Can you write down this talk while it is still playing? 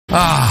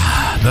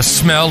Ah, the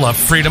smell of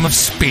freedom of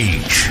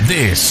speech.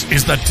 This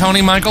is the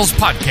Tony Michaels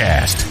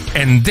Podcast,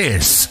 and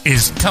this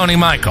is Tony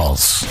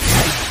Michaels.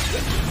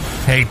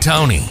 Hey,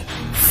 Tony,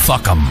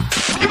 fuck 'em.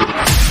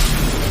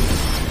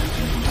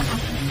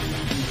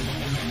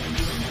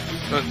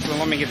 So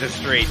let me get this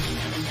straight.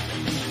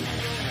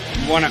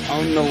 You want to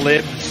own the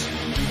libs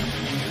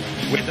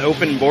with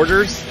open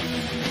borders?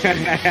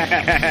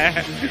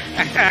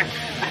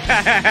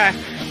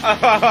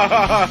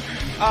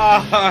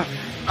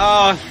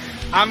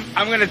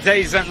 I'm going to tell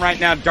you something right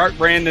now. Dark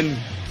Brandon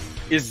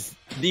is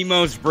the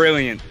most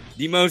brilliant,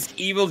 the most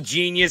evil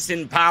genius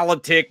in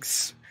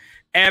politics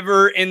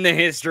ever in the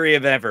history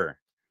of ever.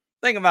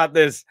 Think about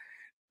this.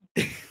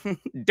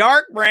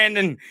 Dark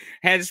Brandon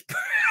has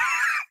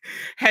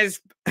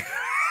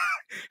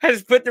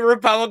put the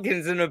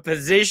Republicans in a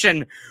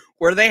position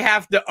where they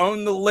have to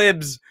own the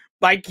libs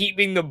by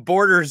keeping the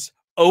borders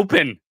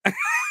open.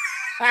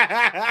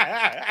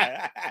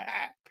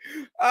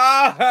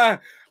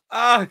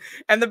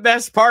 And the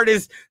best part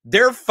is they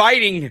are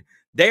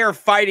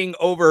fighting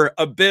over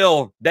a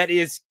bill that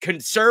is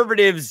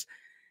conservatives'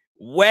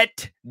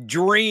 wet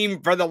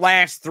dream for the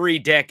last 3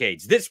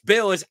 decades. This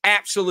bill is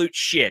absolute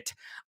shit.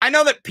 I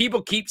know that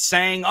people keep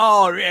saying,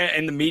 oh,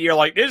 and the media are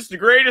like, this is the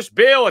greatest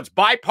bill. It's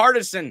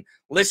bipartisan.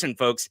 Listen,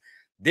 folks,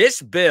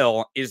 this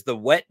bill is the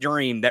wet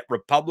dream that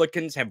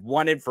Republicans have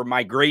wanted for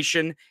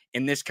migration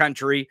in this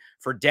country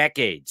for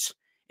decades.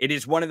 It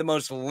is one of the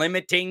most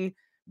limiting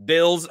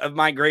bills of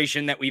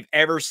migration that we've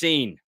ever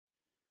seen,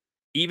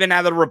 even out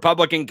of the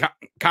Republican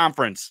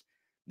conference.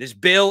 This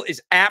bill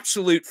is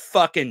absolute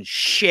fucking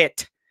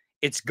shit.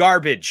 It's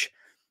garbage.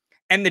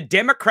 And the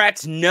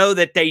Democrats know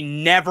that they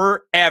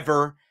never,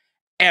 ever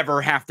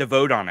have to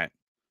vote on it.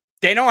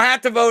 They don't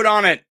have to vote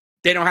on it.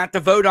 They don't have to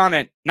vote on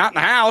it. Not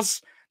in the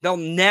House. They'll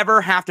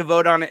never have to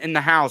vote on it in the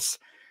House.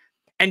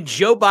 And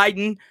Joe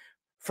Biden,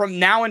 from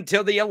now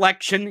until the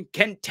election,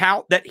 can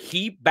tout that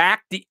he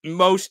backed the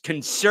most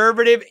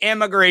conservative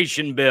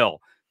immigration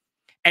bill.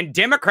 And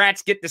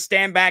Democrats get to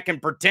stand back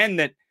and pretend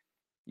that,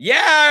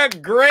 yeah,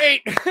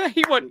 great.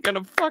 He wasn't going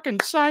to fucking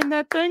sign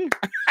that thing.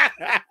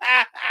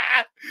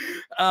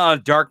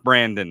 Dark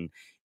Brandon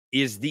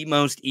is the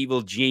most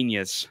evil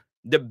genius,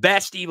 the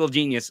best evil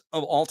genius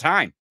of all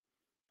time.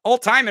 All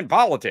time in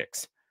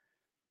politics.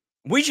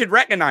 We should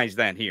recognize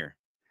that here.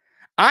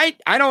 I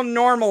don't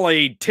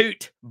normally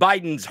toot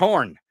Biden's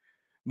horn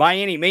by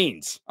any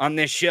means on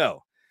this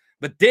show,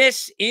 but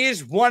this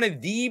is one of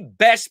the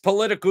best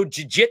political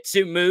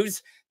jiu-jitsu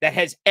moves that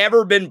has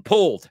ever been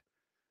pulled.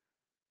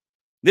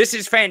 This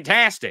is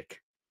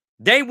fantastic.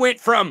 They went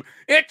from,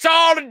 it's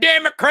all the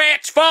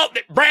Democrats' fault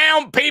that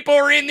brown people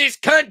are in this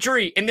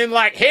country, and then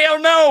like, hell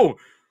no,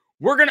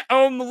 we're going to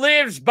own the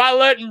libs by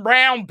letting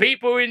brown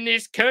people in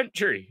this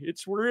country.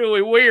 It's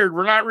really weird.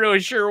 We're not really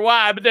sure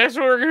why, but that's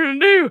what we're going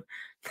to do.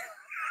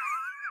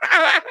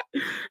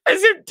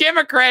 As if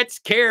Democrats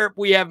care if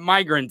we have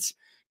migrants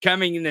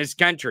coming in this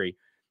country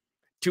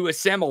to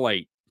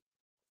assimilate,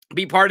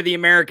 be part of the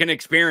American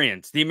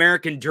experience, the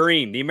American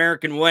dream, the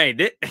American way.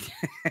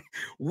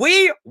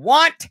 We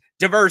want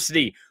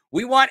diversity.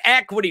 We want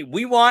equity.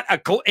 We want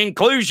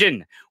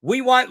inclusion. We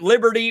want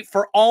liberty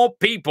for all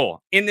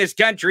people in this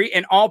country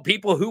and all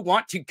people who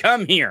want to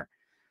come here.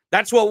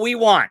 That's what we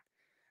want.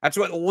 That's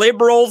what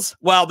liberals,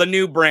 well, the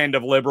new brand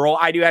of liberal,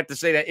 I do have to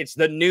say that it's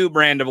the new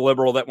brand of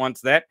liberal that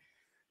wants that.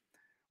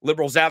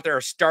 Liberals out there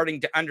are starting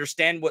to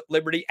understand what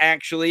liberty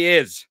actually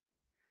is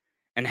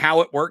and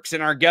how it works in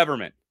our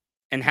government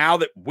and how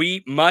that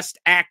we must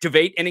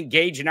activate and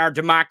engage in our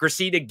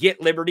democracy to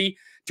get liberty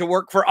to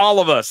work for all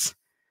of us.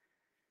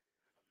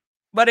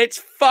 But it's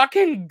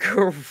fucking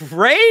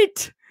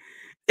great.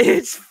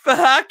 It's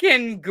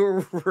fucking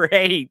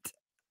great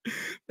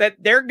that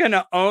they're going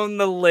to own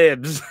the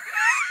libs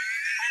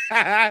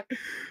by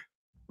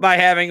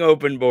having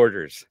open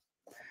borders.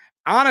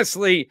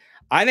 Honestly,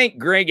 I think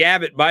Greg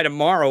Abbott by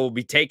tomorrow will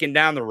be taking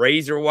down the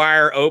razor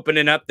wire,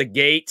 opening up the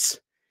gates.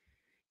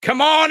 Come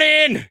on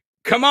in.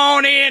 Come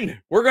on in.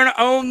 We're going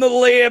to own the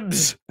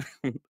libs.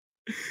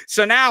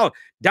 So now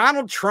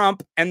Donald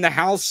Trump and the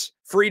House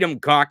Freedom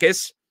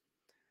Caucus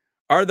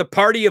are the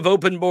party of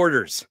open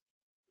borders.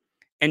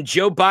 And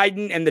Joe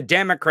Biden and the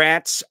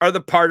Democrats are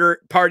the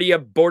party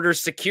of border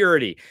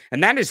security.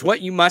 And that is what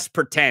you must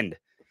pretend.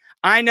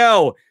 I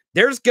know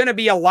there's going to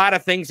be a lot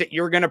of things that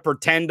you're going to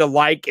pretend to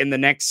like in the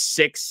next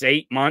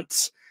 6-8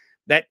 months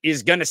that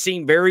is going to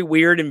seem very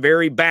weird and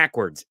very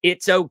backwards.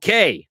 It's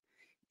okay.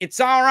 It's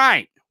all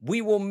right.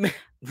 We'll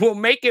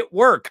make it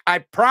work. I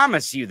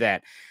promise you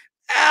that.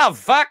 Oh,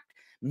 fuck.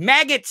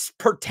 Maggots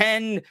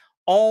pretend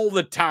all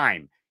the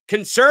time.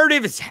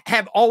 Conservatives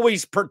have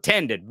always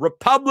pretended.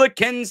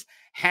 Republicans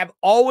have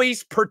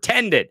always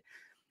pretended.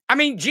 I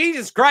mean,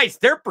 Jesus Christ,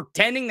 they're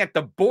pretending that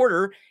the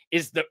border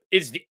is the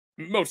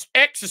most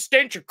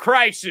existential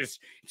crisis.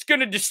 It's going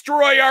to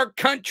destroy our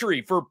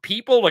country. For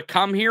people to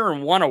come here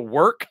and want to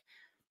work,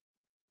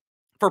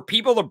 for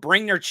people to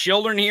bring their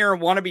children here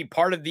and want to be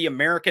part of the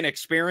American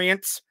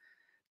experience,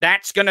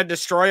 that's going to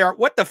destroy our...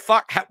 What the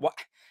fuck?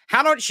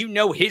 How don't you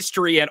know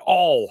history at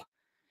all?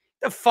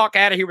 The fuck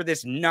out of here with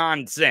this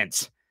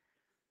nonsense.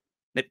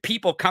 That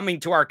people coming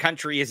to our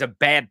country is a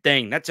bad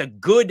thing. That's a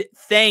good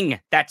thing.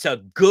 That's a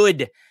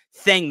good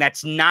thing.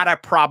 That's not a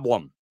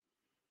problem.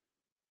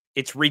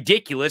 It's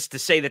ridiculous to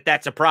say that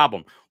that's a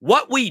problem.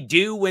 What we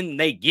do when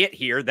they get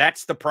here,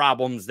 that's the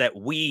problems that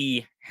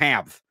we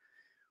have.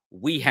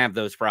 We have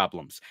those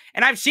problems.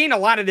 And I've seen a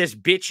lot of this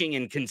bitching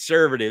in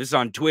conservatives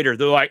on Twitter.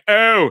 They're like,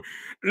 oh,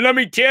 let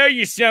me tell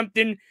you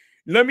something.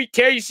 Let me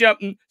tell you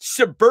something.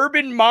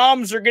 Suburban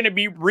moms are going to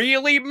be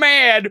really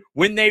mad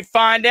when they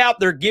find out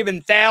they're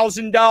giving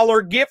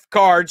 $1,000 gift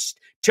cards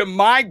to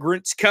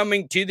migrants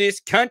coming to this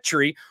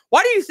country.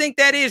 Why do you think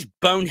that is,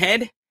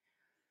 bonehead?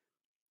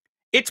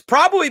 It's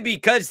probably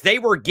because they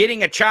were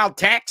getting a child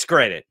tax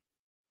credit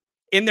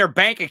in their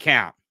bank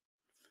account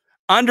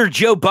under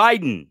Joe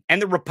Biden,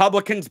 and the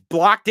Republicans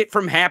blocked it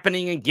from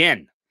happening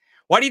again.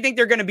 Why do you think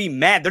they're going to be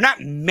mad? They're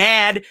not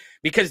mad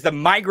because the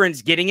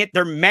migrants getting it.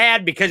 They're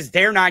mad because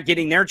they're not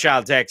getting their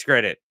child tax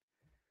credit.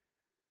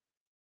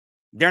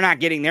 They're not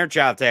getting their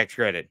child tax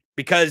credit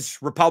because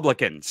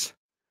Republicans.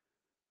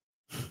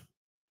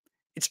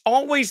 It's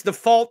always the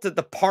fault of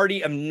the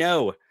party of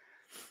no.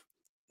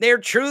 They're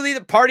truly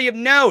the party of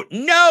no.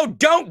 No,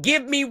 don't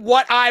give me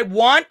what I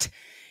want.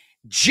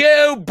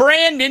 Joe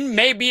Brandon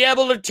may be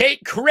able to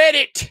take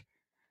credit.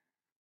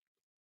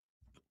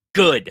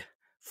 Good.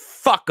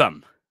 Fuck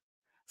them.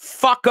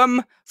 Fuck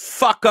them,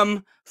 fuck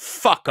them,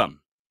 fuck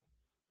them.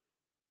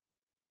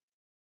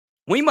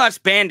 We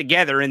must band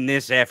together in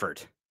this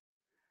effort.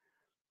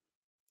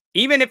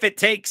 Even if it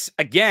takes,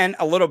 again,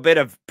 a little bit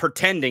of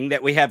pretending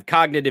that we have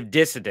cognitive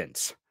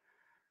dissonance.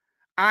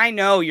 I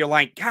know you're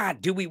like, God,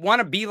 do we want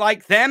to be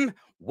like them?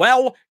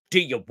 Well,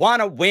 do you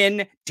want to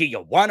win? Do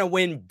you want to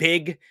win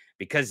big?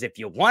 Because if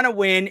you want to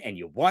win and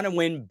you want to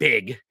win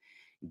big,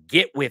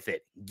 get with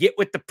it. Get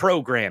with the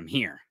program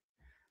here.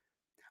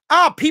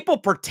 People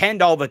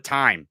pretend all the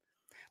time.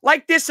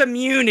 Like this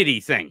immunity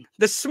thing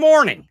this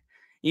morning.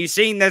 You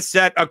seen this,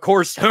 of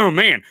course, oh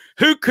man,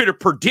 who could have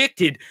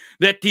predicted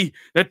that the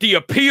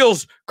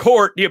appeals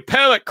court, the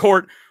appellate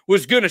court,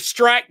 was going to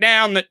strike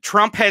down that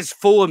Trump has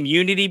full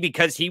immunity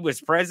because he was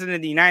president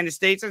of the United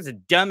States? That's the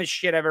dumbest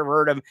shit I've ever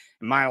heard of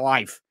in my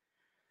life.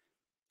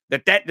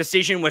 That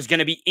decision was going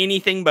to be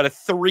anything but a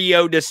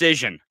 3-0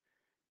 decision.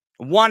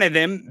 One of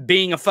them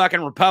being a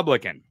fucking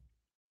Republican.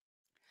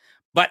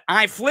 But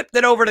I flipped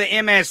it over to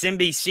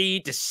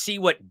MSNBC to see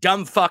what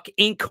Dumbfuck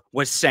Inc.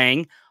 was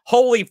saying.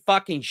 Holy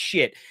fucking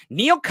shit.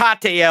 Neil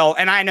Katyal,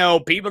 and I know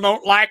people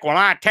don't like when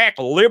I attack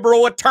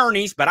liberal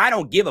attorneys, but I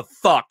don't give a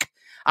fuck.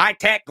 I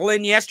attacked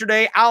Glenn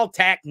yesterday. I'll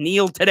attack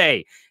Neil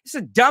today. It's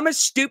the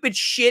dumbest, stupid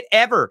shit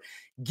ever.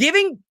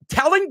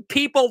 Telling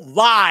people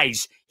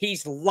lies.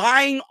 He's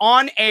lying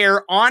on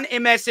air on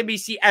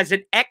MSNBC as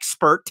an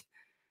expert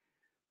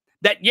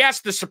that,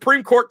 yes, the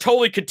Supreme Court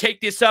totally could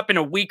take this up in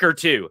a week or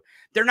two.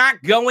 They're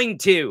not going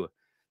to.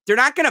 They're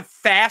not going to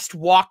fast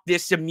walk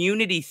this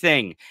immunity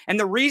thing. And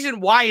the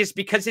reason why is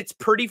because it's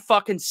pretty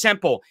fucking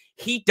simple.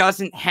 He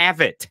doesn't have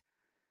it.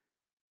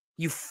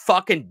 You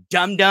fucking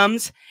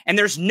dum-dums. And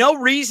there's no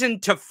reason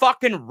to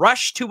fucking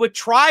rush to a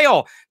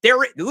trial.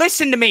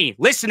 Listen to me.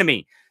 Listen to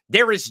me.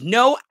 There is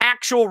no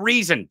actual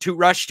reason to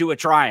rush to a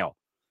trial.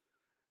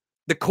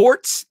 The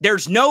courts,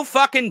 there's no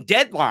fucking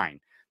deadline.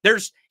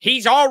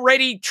 He's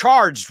already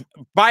charged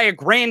by a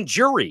grand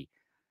jury.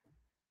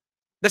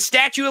 The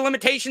statute of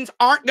limitations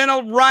aren't going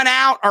to run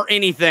out or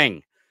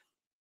anything.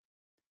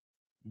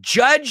 The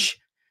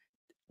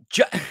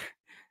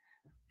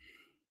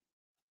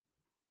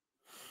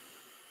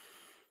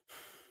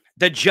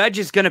judge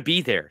is going to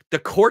be there. The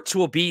courts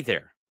will be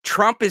there.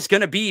 Trump is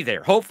going to be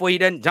there. Hopefully he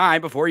doesn't die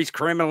before he's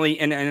criminally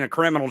in a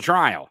criminal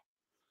trial.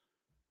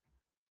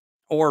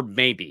 Or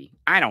maybe.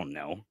 I don't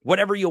know.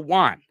 Whatever you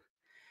want.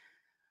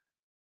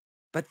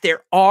 But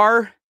there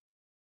are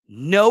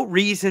no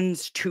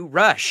reasons to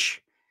rush.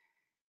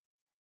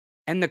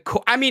 And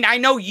I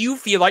know you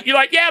feel like, you're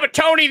like, yeah, but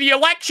Tony, the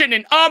election,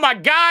 and oh my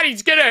God,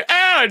 he's gonna,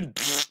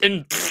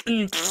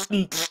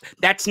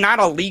 that's not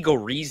a legal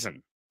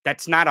reason.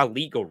 That's not a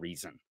legal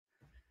reason.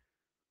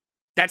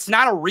 That's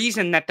not a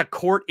reason that the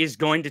court is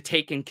going to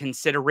take in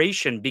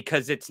consideration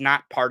because it's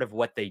not part of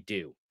what they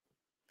do.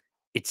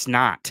 It's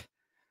not.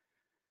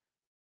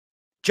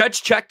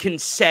 Judge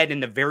Chutkan said in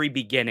the very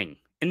beginning,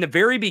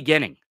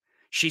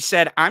 she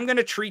said, I'm going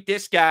to treat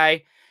this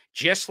guy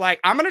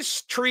I'm going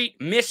to treat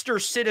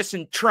Mr.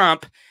 Citizen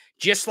Trump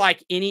just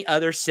like any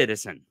other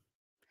citizen.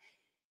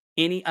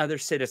 Any other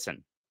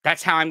citizen.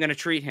 That's how I'm going to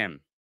treat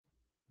him.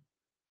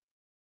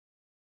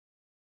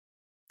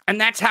 And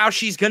that's how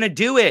she's going to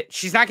do it.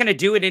 She's not going to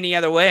do it any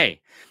other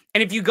way.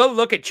 And if you go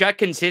look at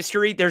Chutkan's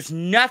history, there's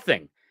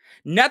nothing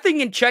in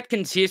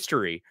Chutkan's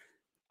history.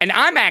 And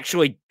I'm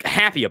actually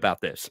happy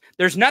about this.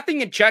 There's nothing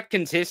in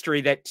Chutkan's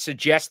history that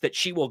suggests that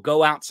she will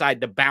go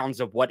outside the bounds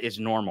of what is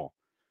normal.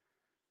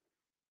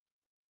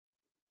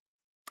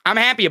 I'm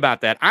happy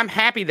about that. I'm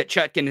happy that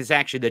Chutkan is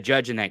actually the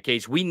judge in that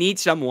case. We need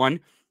someone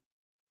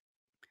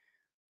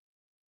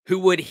who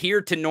would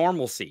adhere to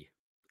normalcy.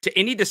 to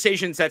any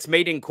decisions that's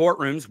made in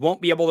courtrooms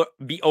won't be able to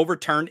be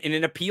overturned in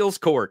an appeals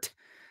court.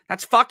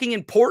 That's fucking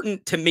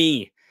important to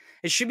me.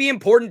 It should be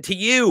important to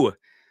you.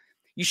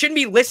 You shouldn't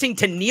be listening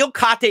to Neil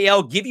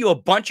Katyal give you a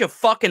bunch of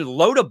fucking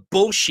load of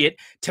bullshit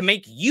to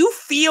make you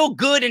feel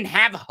good and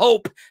have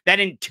hope that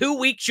in 2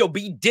 weeks you'll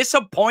be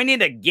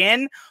disappointed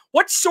again.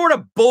 What sort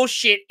of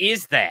bullshit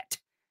is that?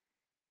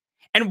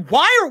 And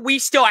why are we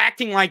still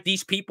acting like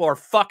these people are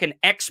fucking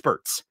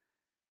experts?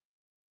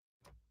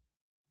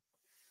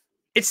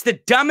 It's the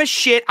dumbest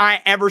shit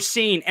I ever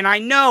seen. And I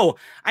know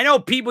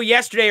people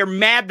yesterday are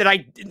mad that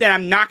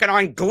I'm knocking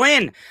on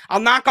Glenn. I'll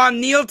knock on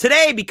Neil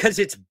today because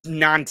it's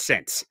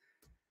nonsense.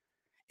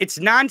 It's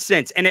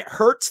nonsense, and it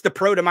hurts the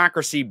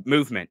pro-democracy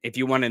movement, if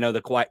you want to know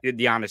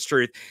the honest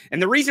truth.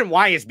 And the reason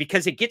why is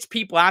because it gets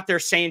people out there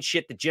saying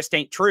shit that just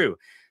ain't true.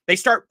 They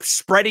start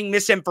spreading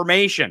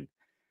misinformation.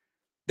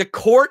 The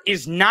court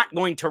is not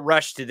going to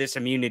rush to this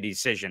immunity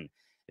decision.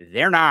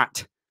 They're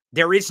not.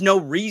 There is no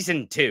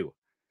reason to.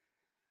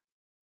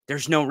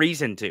 There's no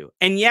reason to.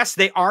 And yes,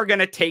 they are going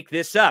to take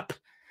this up.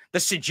 The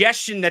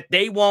suggestion that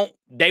they won't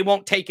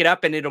take it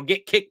up and it'll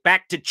get kicked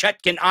back to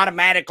Chutkin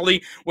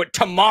automatically with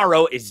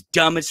tomorrow is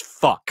dumb as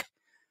fuck.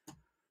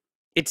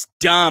 It's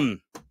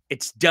dumb.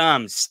 It's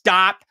dumb.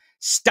 Stop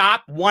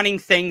wanting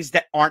things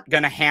that aren't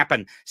going to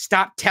happen.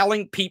 Stop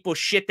telling people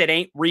shit that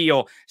ain't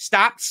real.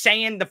 Stop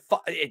saying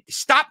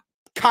stop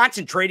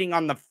concentrating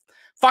on the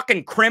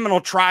fucking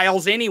criminal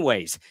trials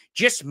anyways.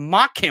 Just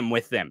mock him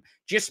with them.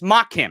 Just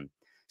mock him.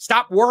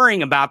 Stop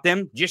worrying about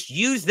them. Just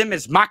use them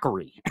as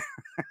mockery.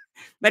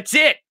 That's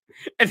it.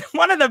 And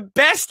one of the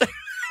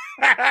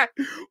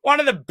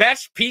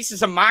best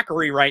pieces of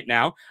mockery right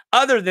now,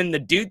 other than the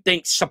dude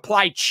thinks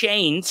supply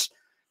chains,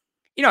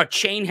 a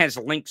chain has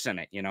links in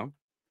it, And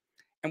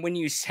when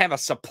you have a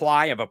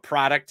supply of a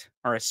product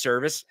or a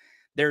service,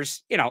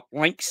 there's,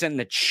 links in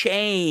the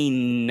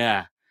chain.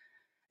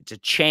 It's a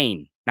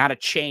chain, not a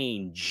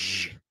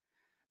change.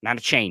 Not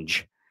a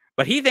change.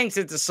 But he thinks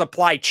it's a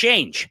supply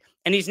change.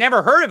 And he's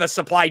never heard of a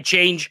supply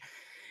change.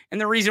 And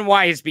the reason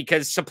why is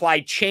because supply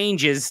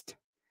changes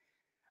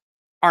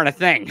aren't a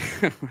thing.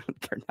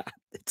 They're not.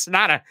 It's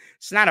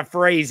not a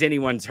phrase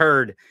anyone's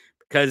heard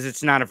because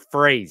it's not a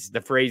phrase. The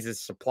phrase is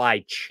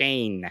supply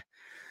chain.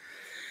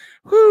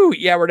 Whew,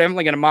 yeah, we're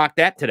definitely going to mock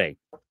that today.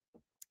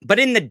 But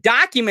in the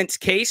documents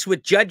case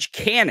with Judge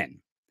Cannon,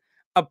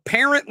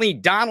 apparently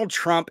Donald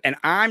Trump, and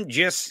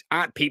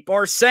people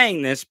are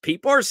saying this,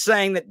 people are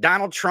saying that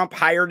Donald Trump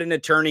hired an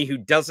attorney who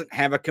doesn't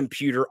have a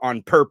computer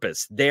on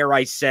purpose. There,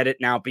 I said it.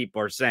 Now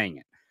people are saying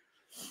it.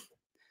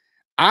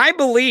 I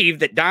believe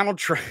that Donald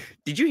Trump,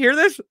 did you hear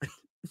this?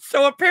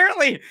 So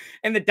apparently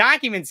in the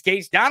documents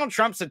case, Donald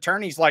Trump's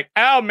attorney's like,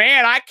 oh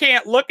man, I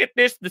can't look at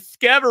this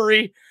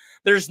discovery.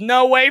 There's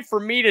no way for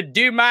me to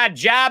do my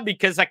job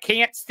because I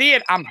can't see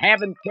it. I'm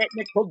having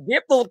technical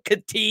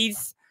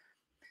difficulties.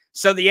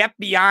 So the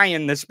FBI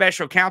and the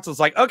special counsel's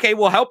like, okay,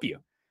 we'll help you.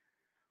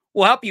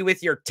 We'll help you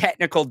with your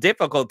technical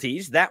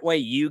difficulties. That way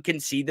you can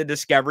see the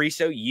discovery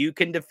so you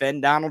can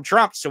defend Donald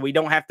Trump so we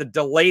don't have to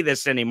delay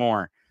this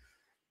anymore.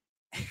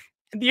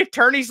 And the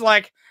attorney's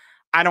like,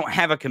 I don't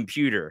have a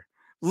computer.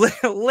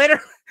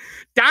 Literally,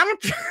 Donald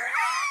Trump.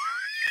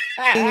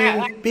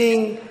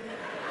 Being,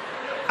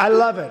 I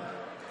love it.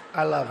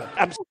 I love it.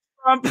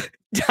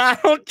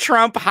 Donald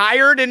Trump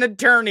hired an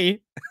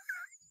attorney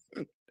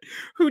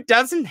who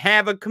doesn't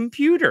have a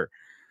computer.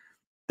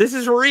 This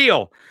is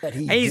real. That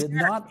he did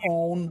not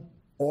own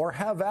or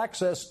have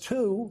access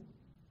to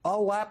a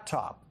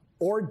laptop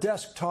or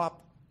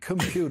desktop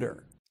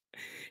computer.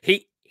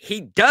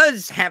 He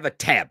does have a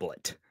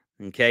tablet.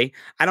 Okay,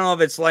 I don't know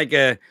if it's like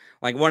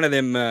one of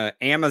them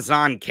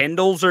Amazon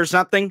Kindles or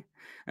something,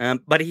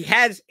 but he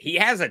has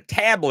a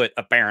tablet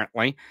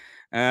apparently.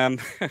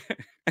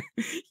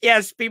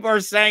 Yes, people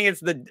are saying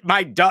it's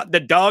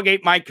the dog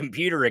ate my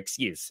computer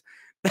excuse.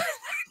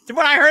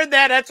 When I heard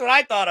that, that's what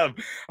I thought of.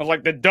 I was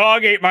like, the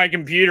dog ate my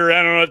computer.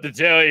 I don't know what to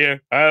tell you.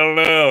 I don't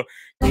know.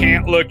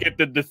 Can't look at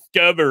the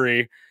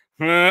discovery.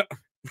 Like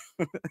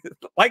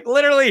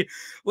literally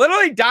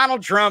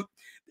Donald Trump.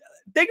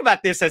 Think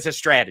about this as a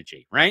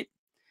strategy, right?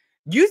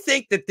 You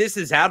think that this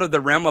is out of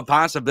the realm of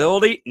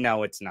possibility?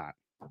 No, it's not.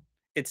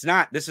 It's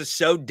not. This is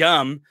so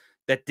dumb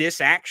that this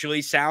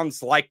actually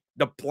sounds like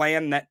the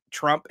plan that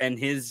Trump and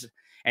his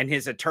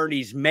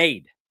attorneys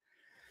made.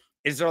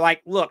 Is they're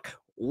like, look,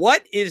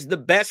 what is the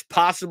best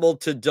possible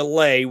to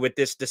delay with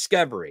this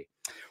discovery?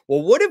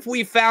 Well, what if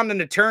we found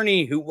an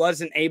attorney who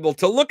wasn't able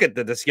to look at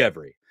the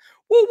discovery?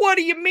 Well, what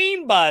do you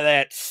mean by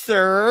that,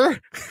 sir?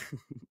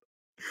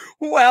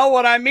 Well,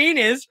 what I mean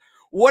is,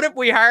 what if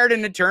we hired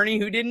an attorney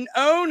who didn't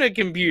own a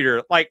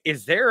computer? Like,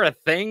 is there a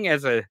thing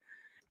as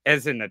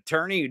an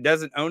attorney who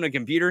doesn't own a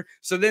computer?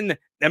 So then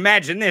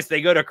imagine this.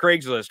 They go to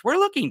Craigslist. We're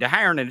looking to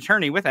hire an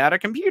attorney without a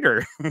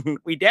computer.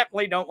 We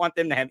definitely don't want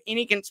them to have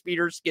any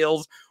computer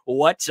skills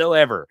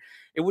whatsoever.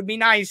 It would be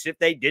nice if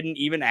they didn't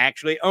even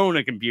actually own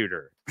a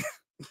computer.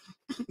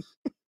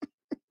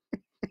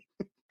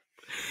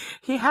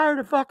 He hired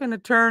a fucking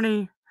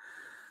attorney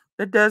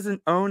that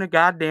doesn't own a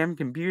goddamn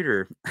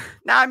computer.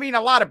 Now, I mean,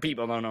 a lot of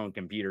people don't own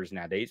computers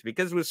nowadays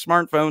because with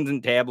smartphones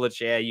and tablets,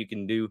 yeah, you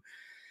can do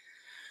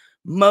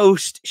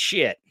most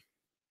shit.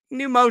 You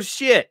can do most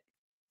shit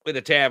with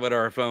a tablet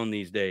or a phone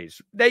these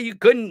days that you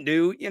couldn't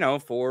do, 4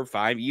 or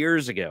 5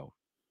 years ago.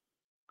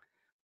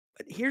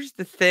 But here's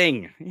the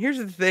thing.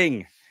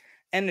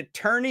 An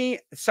attorney,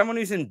 someone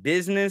who's in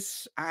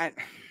business, I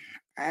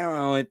don't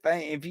know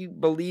if you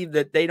believe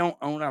that they don't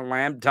own a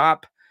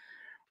laptop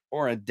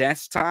or a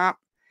desktop.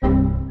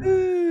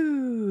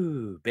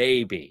 Ooh,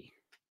 baby.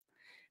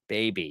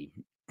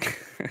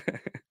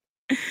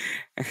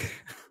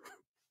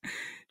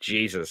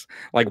 Jesus,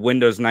 like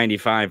Windows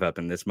 95 up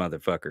in this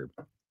motherfucker.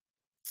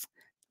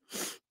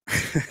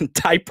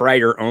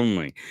 Typewriter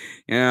only.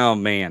 Oh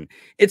man,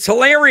 it's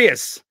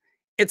hilarious.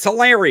 And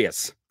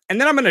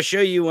then I'm going to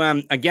show you,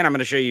 again, I'm going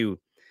to show you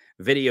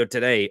video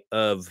today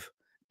of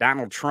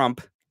Donald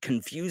Trump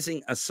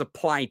confusing a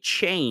supply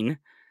chain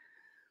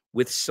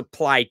with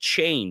supply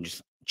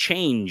change.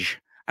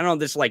 I don't know if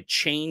this is like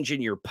change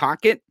in your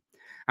pocket.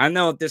 I don't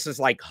know if this is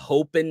like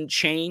hope and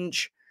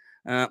change,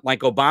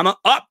 like Obama.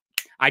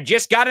 I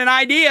just got an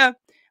idea.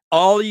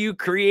 All you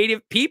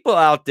creative people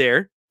out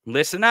there,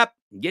 listen up.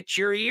 Get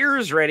your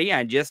ears ready.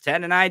 I just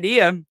had an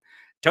idea.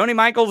 Tony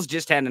Michaels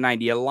just had an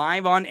idea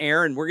live on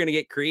air, and we're going to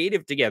get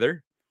creative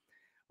together.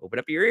 Open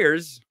up your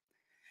ears.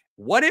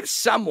 What if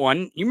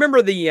someone, you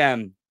remember the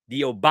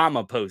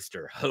Obama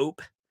poster,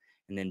 hope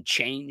and then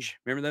change?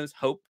 Remember those?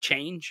 Hope,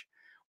 change.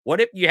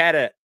 What if you had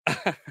a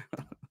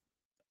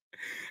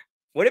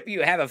what if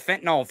you have a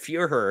fentanyl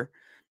Führer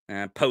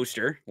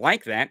poster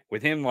like that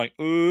with him like,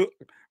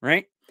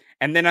 right?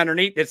 And then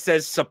underneath it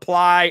says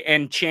supply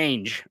and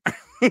change.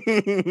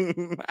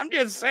 I'm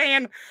just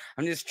saying,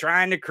 I'm just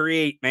trying to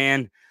create,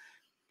 man.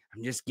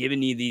 I'm just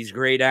giving you these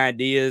great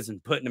ideas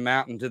and putting them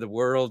out into the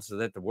world so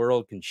that the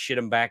world can shit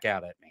them back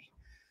out at me.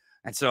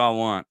 That's all I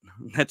want.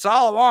 That's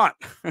all I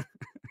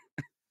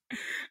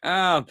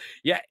want.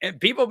 Yeah,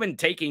 people have been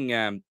taking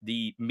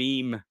the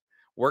meme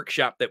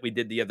workshop that we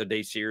did the other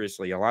day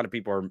seriously. A lot of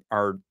people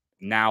are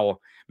now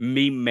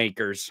meme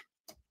makers.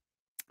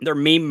 They're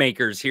meme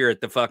makers here at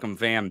the fucking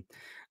fam.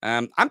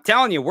 I'm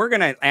telling you, we're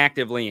going to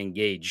actively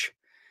engage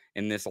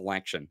in this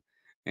election.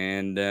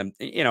 And,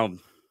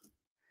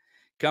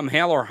 come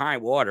hell or high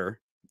water,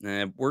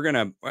 we're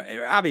going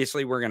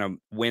to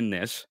win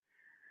this,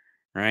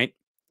 right?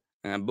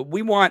 But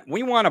we want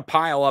to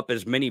pile up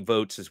as many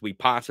votes as we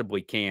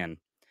possibly can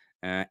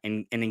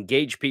and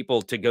engage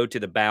people to go to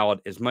the ballot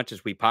as much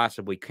as we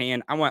possibly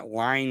can. I want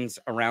lines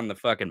around the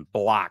fucking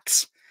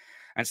blocks.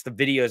 That's the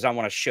videos I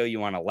want to show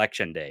you on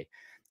election day.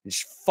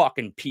 There's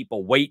fucking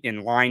people waiting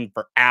in line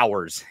for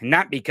hours.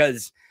 Not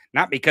because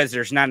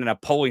there's not a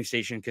polling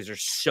station, because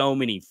there's so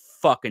many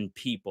fucking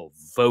people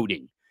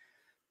voting.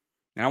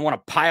 And I want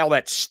to pile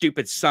that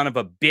stupid son of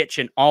a bitch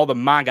and all the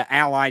MAGA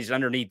allies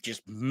underneath,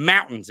 just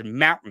mountains and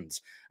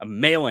mountains of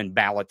mail-in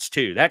ballots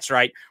too. That's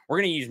right. We're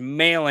going to use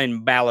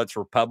mail-in ballots,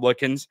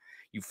 Republicans.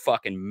 You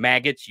fucking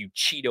maggots, you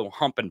Cheeto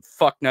humping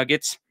fuck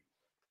nuggets.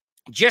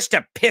 Just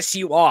to piss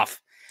you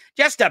off.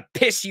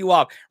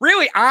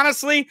 Really,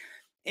 honestly,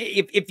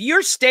 if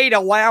your state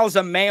allows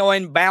a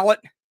mail-in ballot,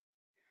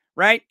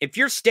 right? If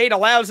your state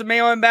allows a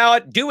mail-in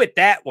ballot, do it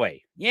that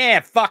way. Yeah,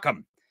 fuck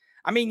them.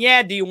 I mean,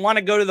 yeah, do you want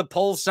to go to the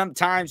polls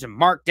sometimes and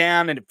mark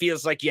down and it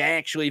feels like you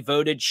actually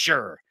voted?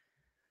 Sure.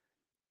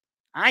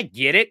 I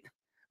get it.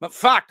 But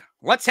fuck,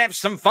 let's have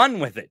some fun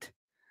with it.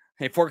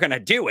 If we're going to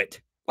do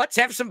it, let's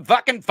have some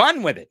fucking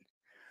fun with it.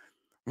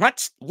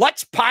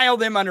 Let's pile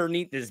them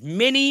underneath as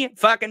many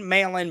fucking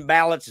mail-in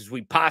ballots as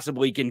we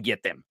possibly can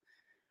get them.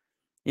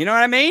 You know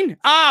what I mean?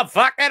 Oh,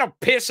 fuck, that'll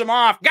piss them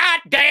off.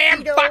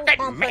 Goddamn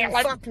fucking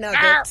mail-in. Fuck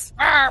nuggets.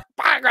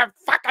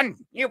 Fucking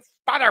you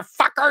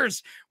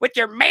motherfuckers with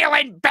your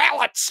mail-in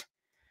ballots.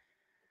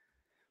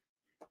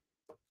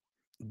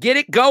 Get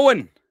it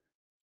going.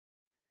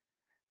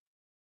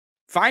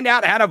 Find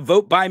out how to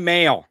vote by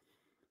mail.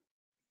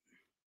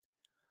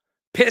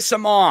 Piss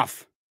them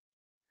off.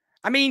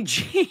 I mean,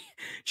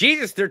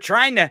 Jesus, they're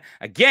trying to,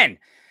 again,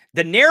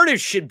 the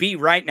narrative should be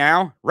right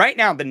now,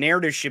 the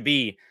narrative should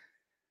be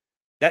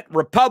that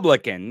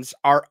Republicans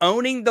are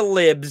owning the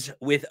libs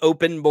with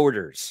open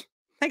borders.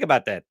 Think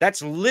about that.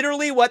 That's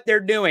literally what they're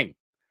doing.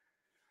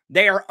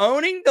 They are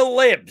owning the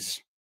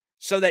libs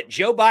so that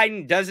Joe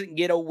Biden doesn't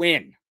get a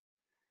win.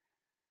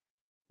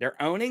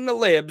 They're owning the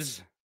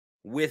libs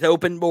with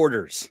open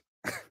borders.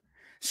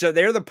 So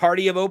they're the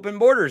party of open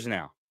borders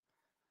now.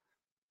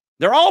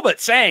 They're all but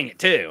saying it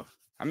too.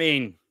 I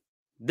mean,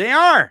 they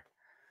are.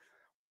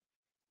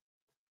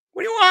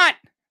 What do you want?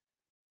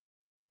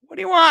 What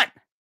do you want?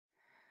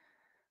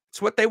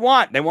 It's what they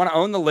want. They want to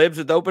own the libs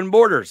with open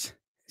borders.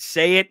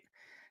 Say it,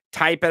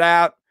 type it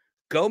out.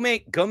 Go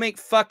make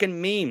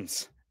fucking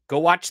memes. Go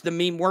watch the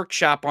meme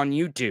workshop on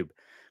YouTube.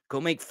 Go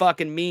make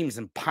fucking memes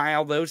and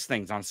pile those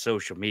things on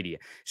social media.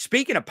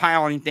 Speaking of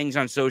piling things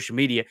on social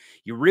media,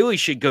 you really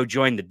should go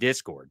join the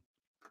Discord.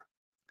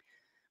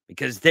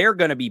 Because they're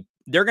going to be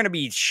they're going to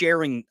be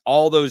sharing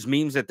all those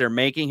memes that they're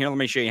making. Here, let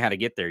me show you how to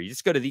get there. You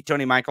just go to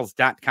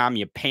theTonyMichaels.com.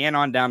 You pan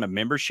on down to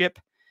membership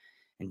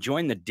and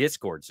join the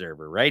Discord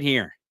server right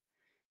here.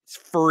 It's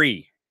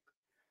free.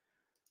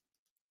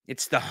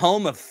 It's the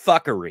home of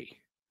fuckery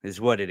is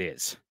what it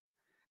is.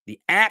 The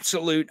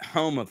absolute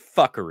home of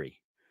fuckery.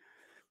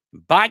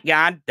 By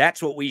God,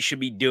 that's what we should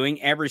be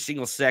doing every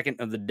single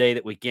second of the day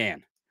that we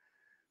can.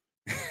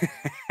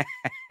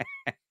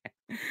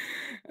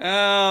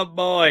 Oh,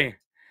 boy.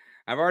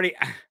 I've already...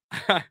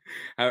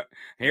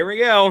 Here we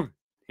go.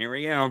 Here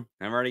we go.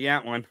 I've already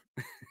got one.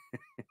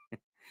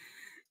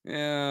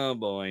 Oh,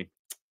 boy.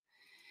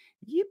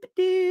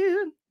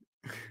 Yippee-doo.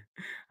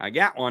 I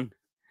got one.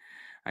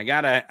 I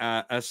got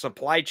a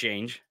supply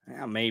change.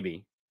 Well,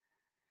 maybe.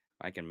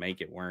 If I can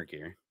make it work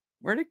here.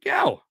 Where'd it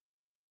go?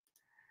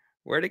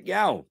 Where'd it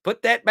go?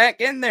 Put that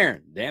back in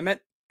there. Damn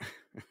it.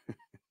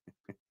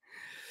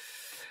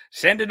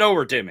 Send it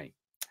over to me.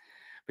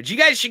 But you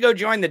guys should go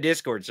join the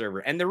Discord server.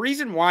 And the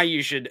reason why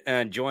you should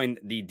join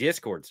the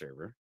Discord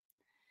server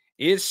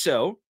is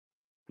so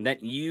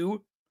that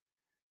you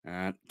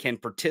can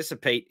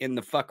participate in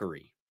the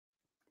fuckery.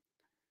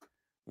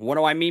 What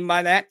do I mean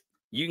by that?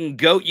 You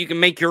can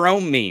make your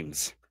own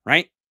memes,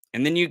 right?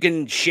 And then you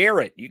can share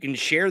it. You can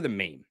share the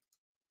meme.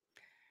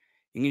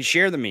 You can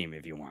share the meme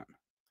if you want.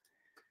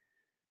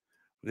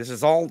 This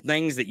is all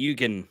things that you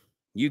can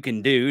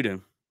do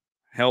to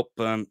help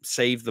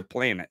save the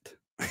planet.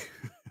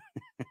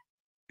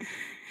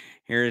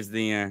 Here's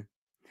the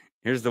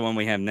one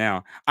we have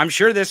now. I'm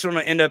sure this one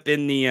will end up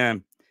in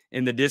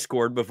the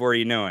Discord before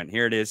you know it.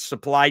 Here it is.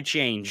 Supply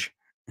change.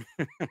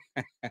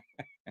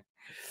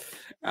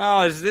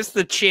 Oh, is this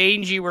the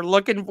change you were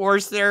looking for,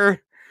 sir?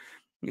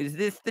 Is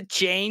this the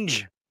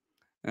change?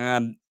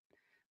 And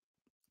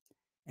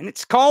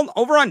it's called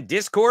over on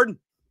Discord.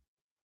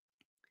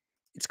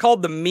 It's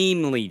called the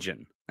Meme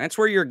Legion. That's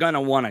where you're going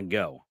to want to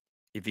go.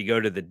 If you go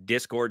to the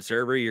Discord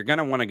server, you're going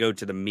to want to go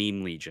to the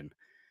Meme Legion.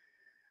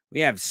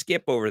 We have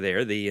Skip over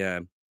there,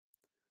 the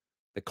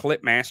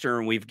clip master,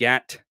 and we've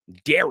got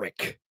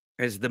Derek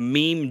as the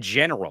meme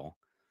general.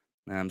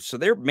 So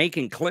they're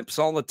making clips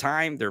all the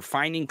time. They're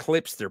finding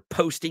clips. They're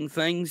posting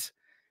things.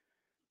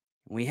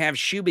 We have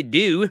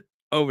Shooby-Doo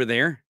over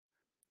there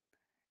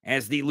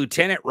as the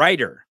lieutenant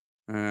writer.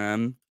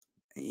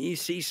 You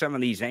see some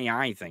of these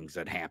AI things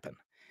that happen.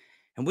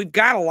 And we've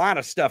got a lot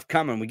of stuff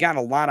coming. We got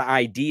a lot of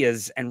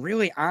ideas. And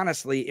really,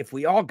 honestly, if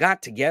we all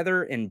got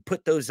together and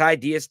put those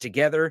ideas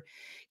together,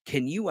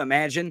 can you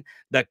imagine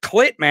the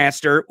clip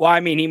master? Well, I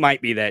mean, he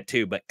might be that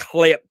too, but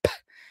clip.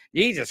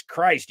 Jesus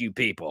Christ, you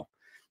people.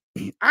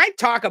 I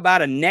talk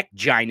about a neck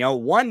gyno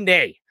one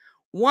day.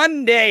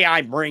 One day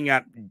I bring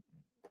up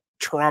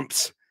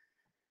Trump's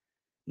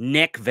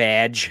neck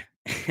vag.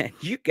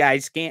 You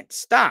guys can't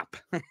stop.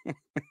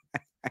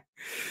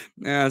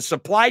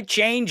 Supply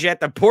change at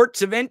the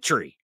ports of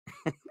entry.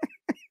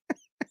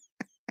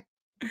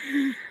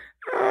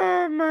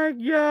 Oh, my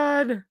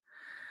God.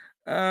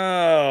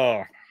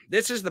 Oh,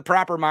 this is the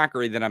proper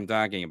mockery that I'm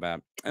talking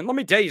about. And let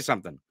me tell you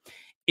something.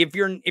 If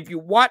you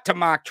want to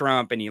mock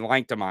Trump and you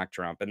like to mock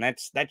Trump, and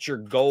that's your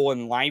goal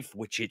in life,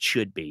 which it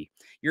should be,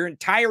 your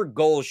entire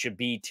goal should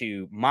be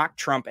to mock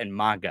Trump and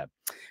MAGA,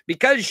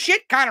 because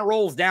shit kind of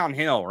rolls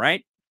downhill,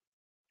 right?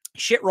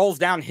 Shit rolls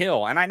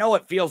downhill. And I know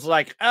it feels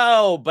like,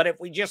 oh, but if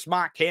we just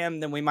mock him,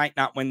 then we might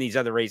not win these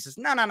other races.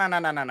 No.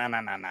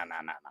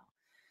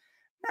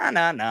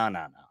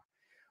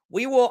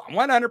 We will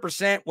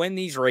 100% win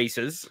these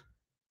races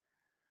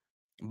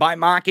by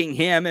mocking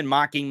him and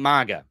mocking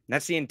MAGA.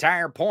 That's the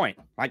entire point.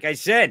 Like I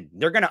said,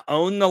 they're going to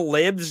own the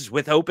libs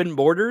with open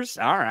borders.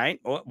 All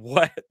right.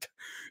 What?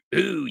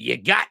 Ooh, you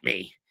got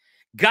me.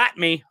 Got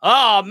me.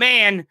 Oh,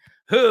 man.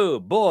 Ooh,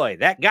 boy,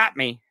 that got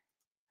me.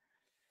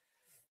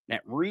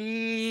 That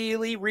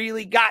really,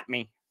 really got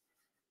me.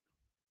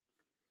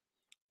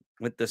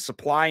 With the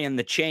supply and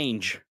the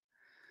change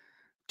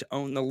to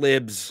own the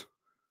libs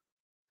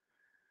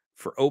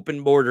for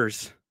open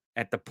borders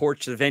at the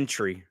ports of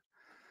entry.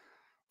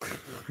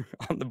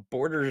 On the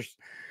borders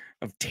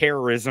of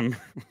terrorism.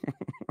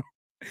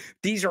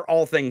 These are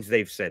all things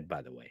they've said,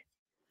 by the way.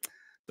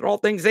 They're all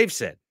things they've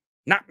said.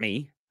 Not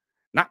me.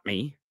 Not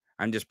me.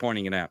 I'm just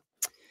pointing it out.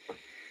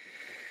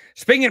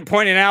 Speaking of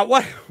pointing out,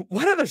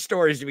 what other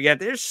stories do we got?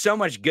 There's so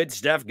much good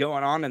stuff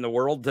going on in the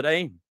world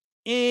today.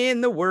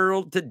 In the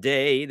world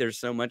today, there's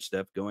so much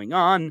stuff going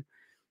on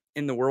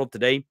in the world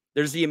today.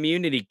 There's the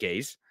immunity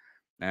case.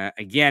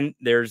 Again,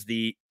 there's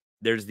the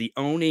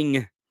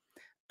owning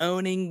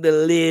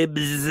the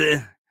libs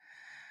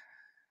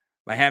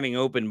by having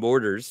open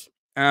borders.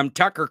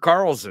 Tucker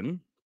Carlson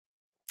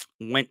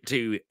went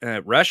to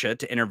Russia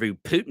to interview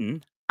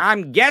Putin.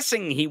 I'm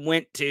guessing he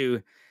went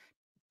to,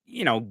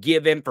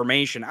 give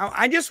information.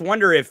 I just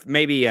wonder if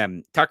maybe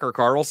Tucker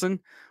Carlson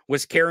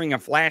was carrying a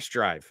flash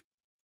drive.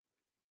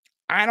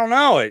 I don't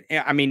know.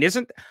 I mean,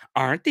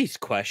 aren't these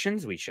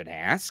questions we should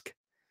ask?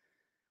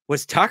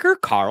 Was Tucker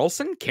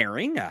Carlson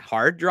carrying a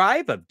hard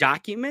drive of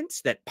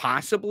documents that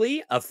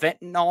possibly a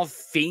fentanyl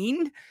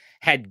fiend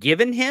had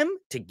given him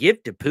to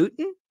give to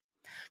Putin?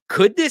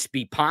 Could this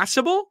be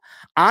possible?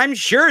 I'm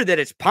sure that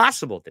it's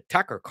possible that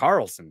Tucker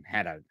Carlson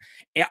had a...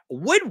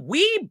 Would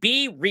we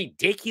be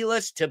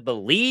ridiculous to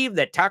believe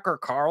that Tucker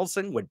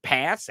Carlson would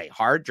pass a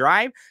hard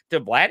drive to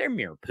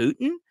Vladimir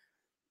Putin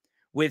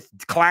with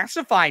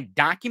classified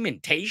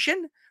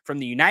documentation from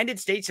the United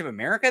States of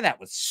America that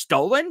was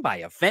stolen by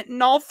a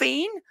fentanyl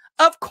fiend?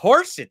 Of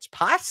course it's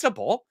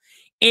possible.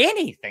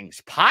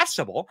 Anything's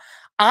possible.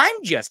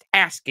 I'm just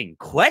asking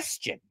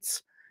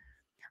questions.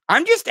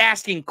 I'm just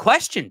asking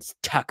questions,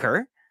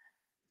 Tucker.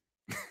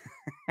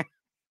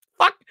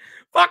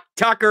 Fuck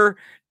Tucker.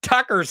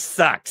 Tucker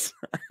sucks.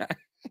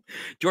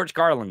 George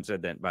Carlin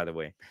said that, by the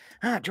way.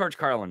 George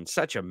Carlin,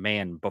 such a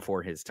man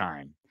before his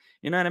time.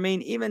 You know what I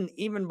mean?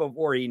 Even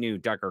before he knew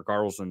Tucker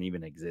Carlson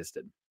even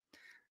existed.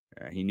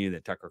 He knew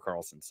that Tucker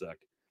Carlson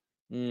sucked.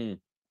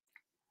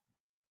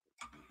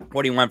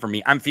 What do you want from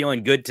me? I'm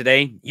feeling good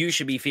today. You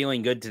should be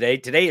feeling good today.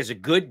 Today is a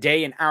good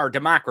day in our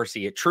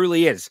democracy. It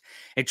truly is.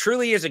 It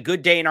truly is a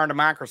good day in our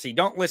democracy.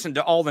 Don't listen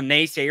to all the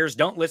naysayers.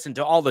 Don't listen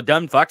to all the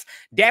dumb fucks.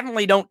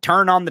 Definitely don't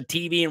turn on the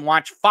TV and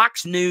watch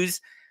Fox News,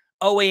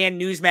 OAN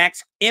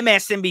Newsmax,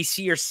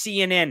 MSNBC, or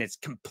CNN. It's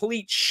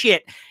complete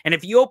shit. And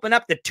if you open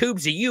up the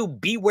tubes of you,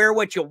 beware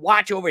what you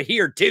watch over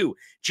here, too.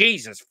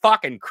 Jesus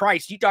fucking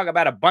Christ. You talk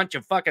about a bunch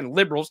of fucking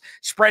liberals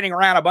spreading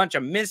around a bunch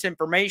of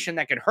misinformation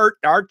that could hurt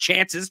our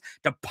chances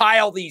to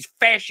pile these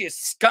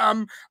fascist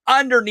scum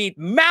underneath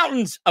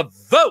mountains of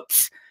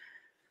votes.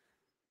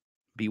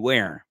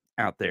 Beware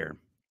out there.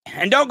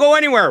 And don't go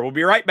anywhere. We'll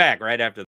be right back right after